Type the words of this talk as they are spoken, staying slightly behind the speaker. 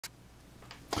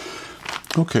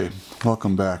Okay,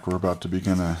 welcome back. We're about to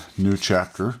begin a new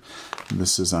chapter.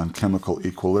 This is on chemical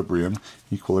equilibrium.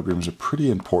 Equilibrium is a pretty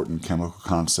important chemical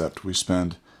concept. We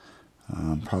spend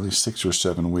probably 6 or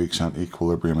 7 weeks on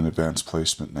equilibrium and advanced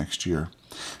placement next year.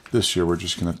 This year we're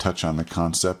just going to touch on the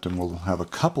concept, and we'll have a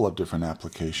couple of different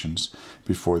applications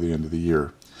before the end of the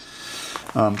year.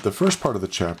 The first part of the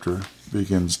chapter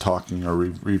begins talking or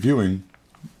reviewing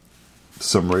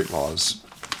some rate laws.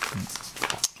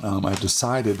 I've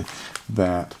decided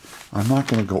that I'm not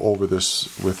going to go over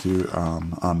this with you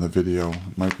on the video.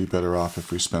 It might be better off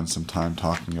if we spend some time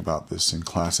talking about this in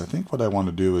class. I think what I want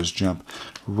to do is jump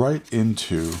right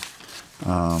into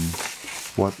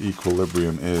what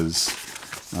equilibrium is,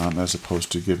 as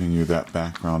opposed to giving you that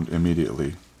background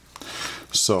immediately.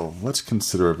 So let's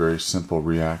consider a very simple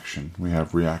reaction. We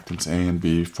have reactants A and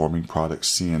B forming products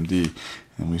C and D,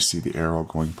 and we see the arrow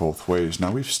going both ways.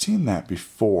 Now we've seen that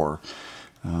before.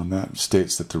 That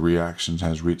states that the reaction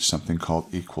has reached something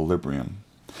called equilibrium.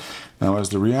 Now, as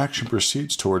the reaction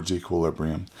proceeds towards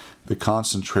equilibrium, the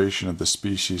concentration of the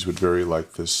species would vary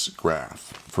like this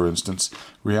graph. For instance,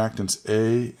 reactants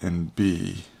A and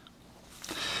B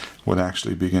would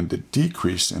actually begin to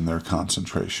decrease in their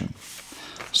concentration.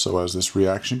 So as this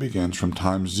reaction begins from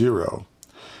time 0,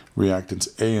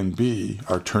 reactants A and B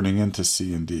are turning into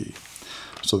C and D.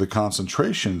 So the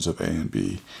concentrations of A and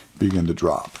B begin to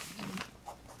drop.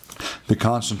 The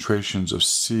concentrations of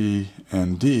C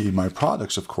and D, my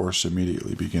products, of course,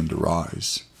 immediately begin to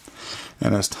rise.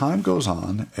 And as time goes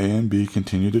on, A and B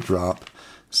continue to drop,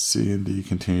 C and D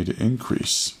continue to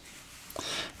increase.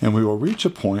 And we will reach a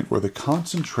point where the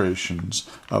concentrations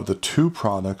of the two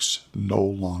products no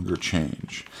longer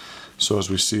change. So as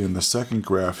we see in the second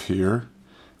graph here,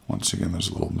 once again, there's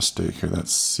a little mistake here.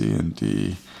 That's C and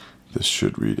D. This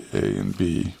should read A and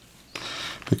B.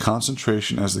 As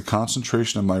the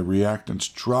concentration of my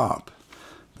reactants drop,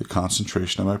 the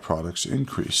concentration of my products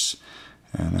increase.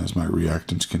 And as my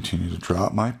reactants continue to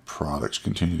drop, my products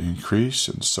continue to increase,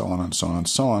 and so on and so on and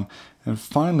so on. And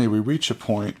finally, we reach a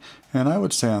point, and I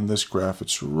would say on this graph,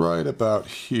 it's right about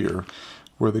here,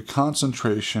 where the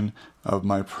concentration of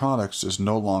my products is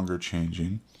no longer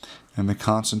changing, and the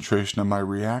concentration of my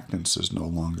reactants is no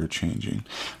longer changing.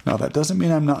 Now, that doesn't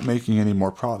mean I'm not making any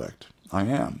more product. I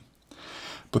am.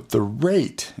 But the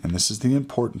rate, and this is the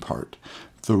important part,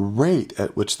 the rate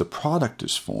at which the product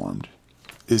is formed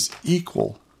is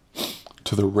equal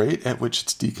to the rate at which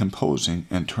it's decomposing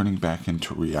and turning back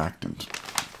into reactant.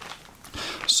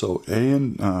 So A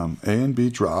and B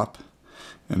drop,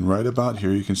 and right about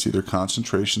here you can see their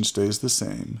concentration stays the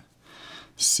same.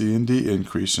 C and D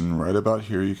increase, and right about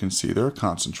here you can see their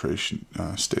concentration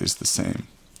stays the same.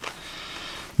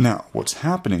 Now, what's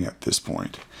happening at this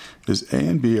point is A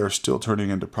and B are still turning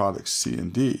into products C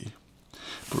and D.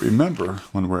 But remember,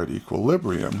 when we're at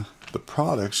equilibrium, the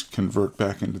products convert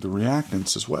back into the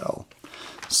reactants as well.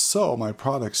 So my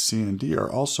products C and D are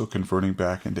also converting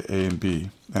back into A and B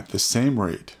at the same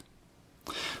rate.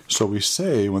 So we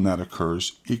say when that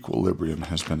occurs, equilibrium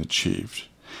has been achieved.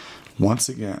 Once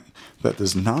again, that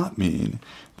does not mean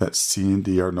that C and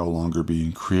D are no longer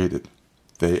being created.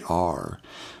 They are.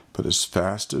 But as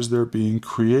fast as they're being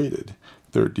created,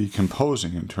 they're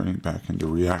decomposing and turning back into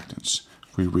reactants.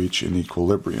 We reach an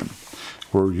equilibrium.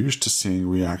 We're used to seeing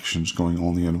reactions going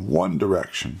only in one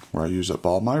direction, where I use up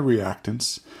all my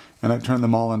reactants and I turn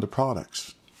them all into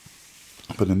products.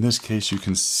 But in this case, you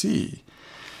can see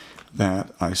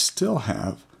that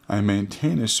I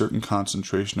maintain a certain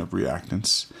concentration of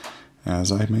reactants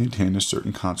as I maintain a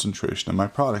certain concentration of my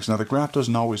products. Now, the graph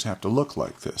doesn't always have to look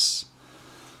like this.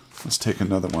 Let's take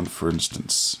another one, for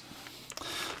instance.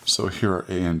 So here are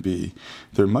A and B.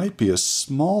 There might be a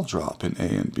small drop in A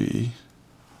and B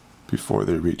before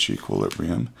they reach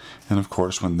equilibrium. And of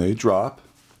course, when they drop,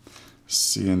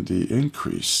 C and D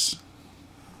increase.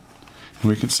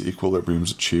 And we can see equilibrium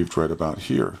is achieved right about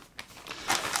here.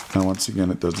 Now, once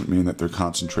again, it doesn't mean that their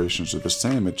concentrations are the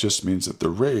same. It just means that the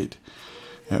rate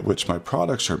at which my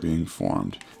products are being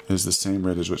formed is the same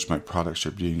rate at which my products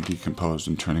are being decomposed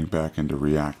and turning back into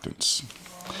reactants.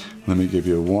 Let me give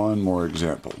you one more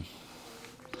example.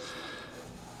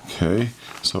 Okay,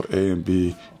 so A and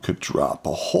B could drop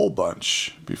a whole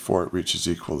bunch before it reaches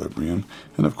equilibrium,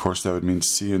 and of course that would mean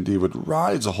C and D would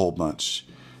rise a whole bunch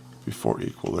before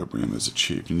equilibrium is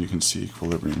achieved, and you can see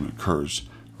equilibrium occurs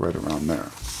right around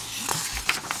there.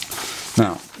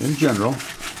 Now, in general,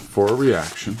 for a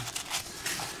reaction,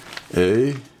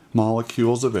 A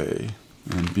molecules of A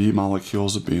and B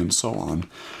molecules of B and so on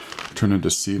turn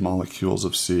into C molecules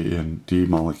of C and D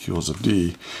molecules of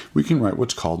D, we can write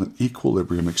what's called an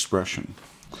equilibrium expression.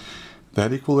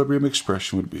 That equilibrium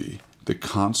expression would be the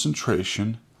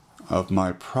concentration of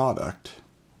my product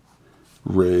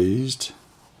raised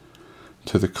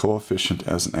to the coefficient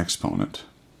as an exponent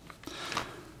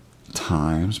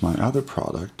times my other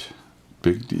product,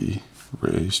 big D,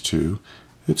 raised to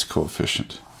its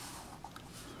coefficient.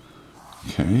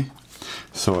 Okay,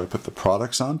 so I put the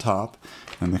products on top,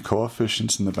 and the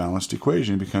coefficients in the balanced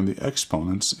equation become the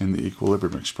exponents in the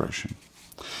equilibrium expression.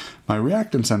 My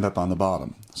reactants end up on the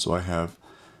bottom, so I have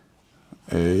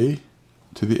A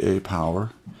to the A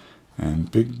power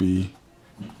and big B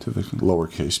to the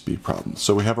lowercase b problem.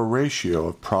 So we have a ratio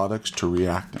of products to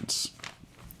reactants.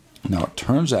 Now it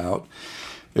turns out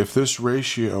if this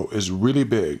ratio is really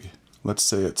big, let's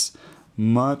say it's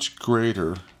much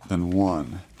greater than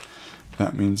 1,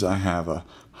 that means I have a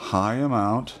high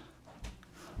amount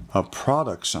of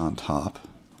products on top.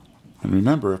 And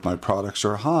remember, if my products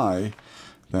are high,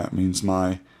 that means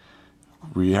my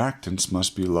reactants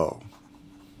must be low.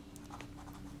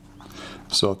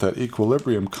 So if that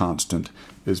equilibrium constant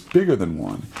is bigger than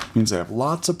 1, it means I have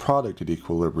lots of product at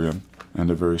equilibrium and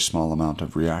a very small amount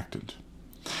of reactant.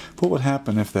 What would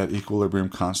happen if that equilibrium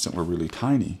constant were really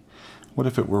tiny? What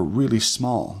if it were really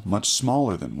small, much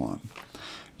smaller than 1?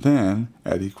 Then,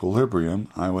 at equilibrium,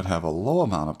 I would have a low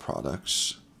amount of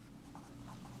products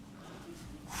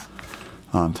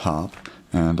on top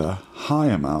and a high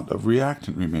amount of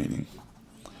reactant remaining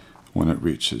when it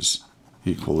reaches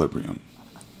equilibrium.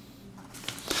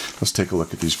 Let's take a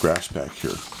look at these graphs back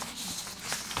here.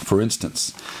 For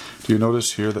instance, do you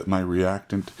notice here that my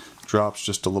reactant drops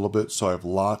just a little bit, so I have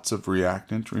lots of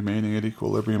reactant remaining at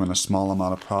equilibrium and a small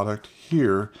amount of product?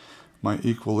 Here, my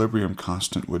equilibrium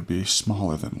constant would be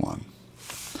smaller than 1.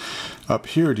 Up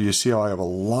here, do you see how I have a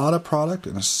lot of product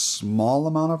and a small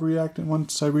amount of reactant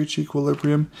once I reach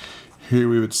equilibrium? Here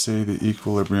we would say the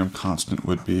equilibrium constant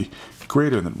would be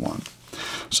greater than 1.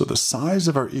 So the size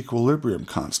of our equilibrium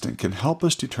constant can help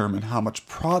us determine how much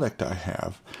product I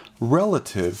have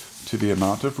relative to the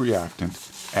amount of reactant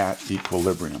at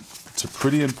equilibrium. It's a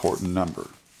pretty important number.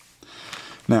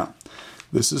 Now,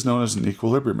 this is known as an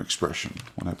equilibrium expression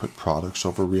when I put products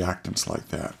over reactants like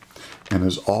that, and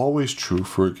is always true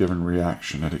for a given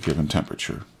reaction at a given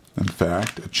temperature. In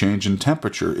fact, a change in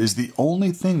temperature is the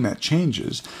only thing that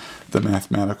changes the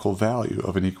mathematical value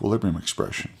of an equilibrium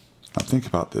expression. Now think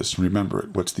about this and remember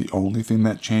it. What's the only thing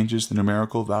that changes the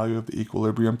numerical value of the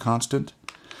equilibrium constant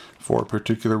for a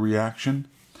particular reaction?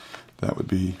 That would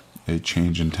be a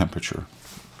change in temperature.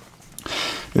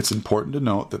 It's important to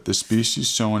note that the species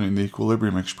shown in the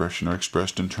equilibrium expression are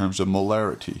expressed in terms of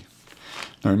molarity.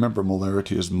 Now remember,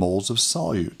 molarity is moles of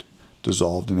solute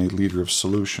dissolved in a liter of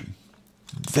solution.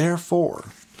 Therefore,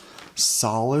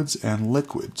 solids and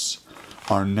liquids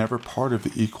are never part of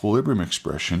the equilibrium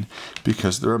expression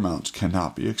because their amounts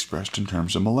cannot be expressed in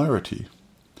terms of molarity.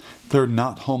 They're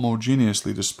not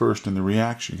homogeneously dispersed in the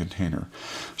reaction container,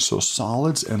 so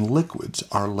solids and liquids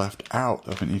are left out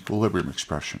of an equilibrium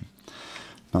expression.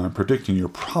 Now I'm predicting you're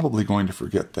probably going to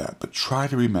forget that, but try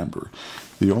to remember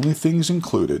the only things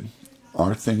included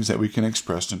are things that we can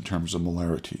express in terms of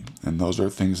molarity, and those are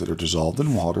things that are dissolved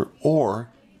in water or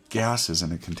gases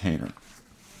in a container.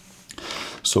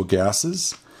 So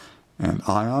gases and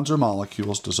ions or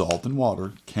molecules dissolved in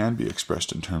water can be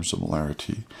expressed in terms of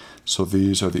molarity. So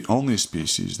these are the only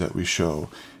species that we show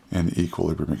in the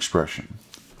equilibrium expression.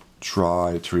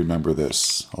 Try to remember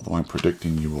this, although I'm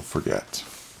predicting you will forget.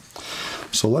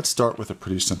 So let's start with a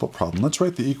pretty simple problem. Let's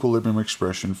write the equilibrium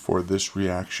expression for this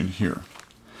reaction here.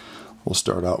 We'll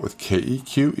start out with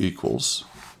KEQ equals,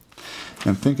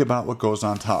 and think about what goes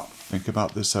on top. Think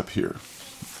about this up here.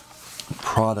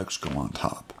 Products go on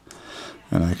top.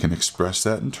 And I can express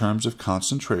that in terms of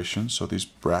concentration. So these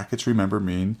brackets, remember,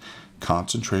 mean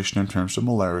concentration in terms of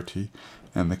molarity,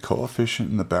 and the coefficient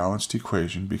in the balanced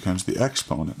equation becomes the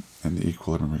exponent in the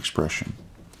equilibrium expression.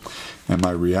 And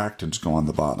my reactants go on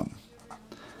the bottom.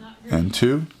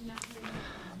 N2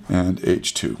 and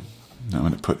H2. Now I'm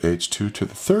going to put H2 to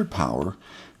the third power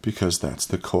because that's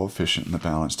the coefficient in the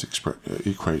balanced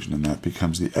equation, and that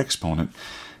becomes the exponent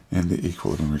in the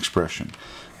equilibrium expression.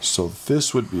 So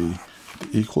this would be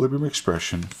the equilibrium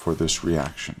expression for this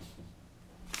reaction.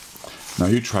 Now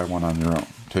you try one on your own.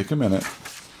 Take a minute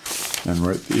and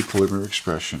write the equilibrium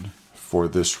expression for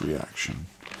this reaction.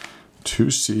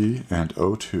 2C and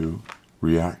O2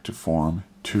 react to form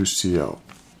 2CO.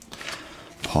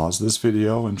 Pause this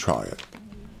video and try it.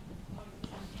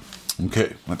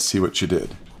 Okay, let's see what you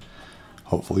did.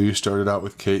 Hopefully you started out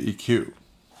with KEQ.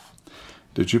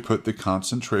 Did you put the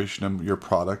concentration of your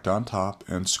product on top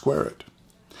and square it?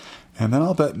 And then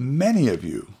I'll bet many of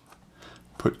you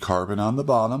put carbon on the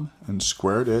bottom and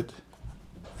squared it,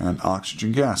 and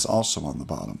oxygen gas also on the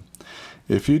bottom.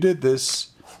 If you did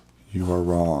this, you are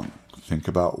wrong. Think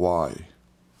about why.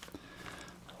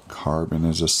 Carbon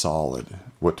is a solid.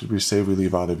 What did we say we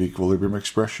leave out of equilibrium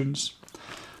expressions?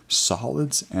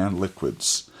 Solids and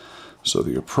liquids. So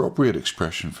the appropriate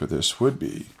expression for this would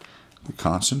be the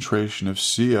concentration of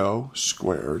CO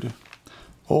squared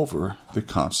over the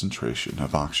concentration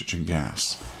of oxygen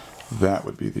gas. That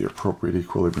would be the appropriate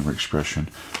equilibrium expression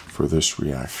for this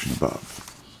reaction above.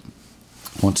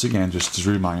 Once again, just as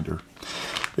a reminder,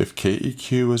 if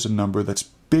KEQ is a number that's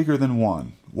bigger than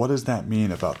 1, what does that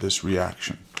mean about this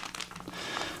reaction?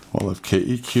 Well, if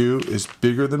KEQ is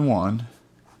bigger than 1,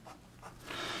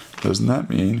 doesn't that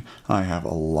mean I have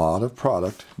a lot of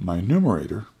product? My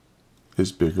numerator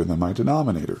is bigger than my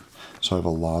denominator. So I have a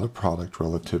lot of product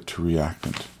relative to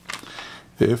reactant.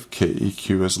 If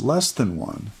KEQ is less than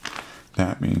 1,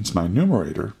 that means my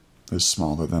numerator is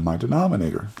smaller than my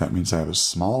denominator. That means I have a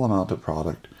small amount of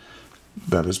product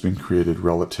that has been created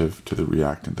relative to the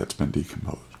reactant that's been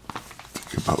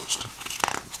decomposed.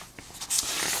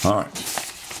 All right.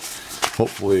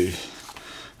 Hopefully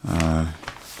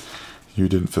you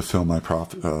didn't fulfill my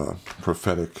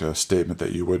prophetic statement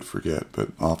that you would forget, but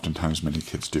oftentimes many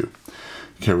kids do.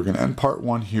 Okay, we're going to end part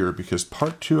 1 here because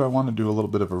part 2 I want to do a little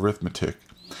bit of arithmetic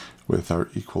with our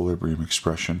equilibrium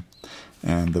expression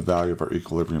and the value of our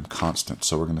equilibrium constant.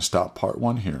 So we're going to stop part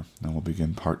 1 here, and we'll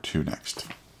begin part 2 next.